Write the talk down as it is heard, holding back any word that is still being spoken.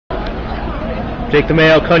Jake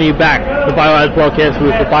DeMeo coming you back. The Biohazards broadcast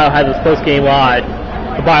booth for Biohazards Postgame Live.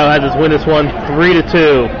 The Biohazards win this one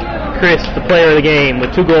 3-2. Chris, the player of the game,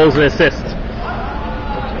 with 2 goals and assists.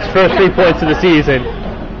 His first 3 points of the season.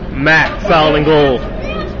 Matt, solid in goal.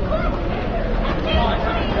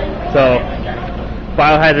 So,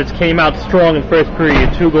 Biohazards came out strong in first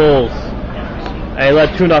period, 2 goals. And they led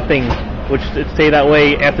 2-0, which it stayed that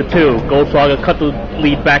way after 2. Goldschlager cut the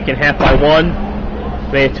lead back in half by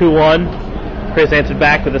 1. Made it 2-1. Chris answered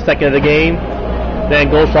back with the second of the game. Then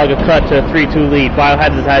Goldschlager cut to a 3-2 lead.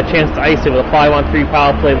 Biohazards had a chance to ice it with a 5-on-3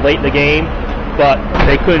 power play late in the game, but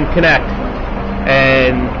they couldn't connect.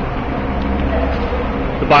 And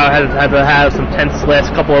the Biohazards had to have some tense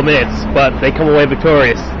last couple of minutes, but they come away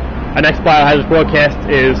victorious. Our next Biohazards broadcast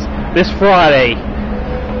is this Friday,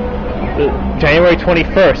 January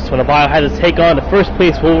 21st, when the Biohazards take on the first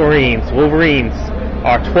place Wolverines. Wolverines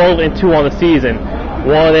are 12-2 on the season.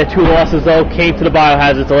 One of their 2 losses, though, came to the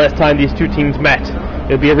Biohazards the last time these 2 teams met.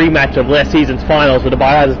 It'll be a rematch of last season's finals where the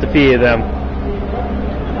Biohazards defeated them.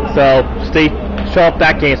 So stay sharp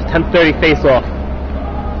that game. It's a 10:30 face-off.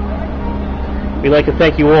 We'd like to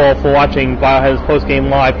thank you all for watching Biohazards Postgame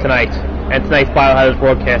Live tonight and tonight's Biohazards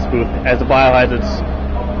broadcast booth as the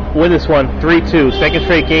Biohazards win this one 3-2. Second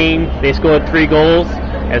straight game, they scored 3 goals,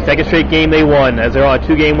 and second straight game they won as they're on a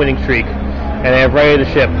 2-game winning streak, and they're ready to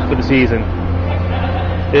ship for the season.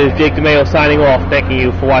 This is Jake DeMeo signing off, thanking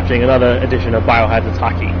you for watching another edition of Biohazards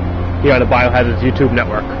Hockey here on the Biohazards YouTube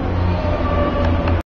network.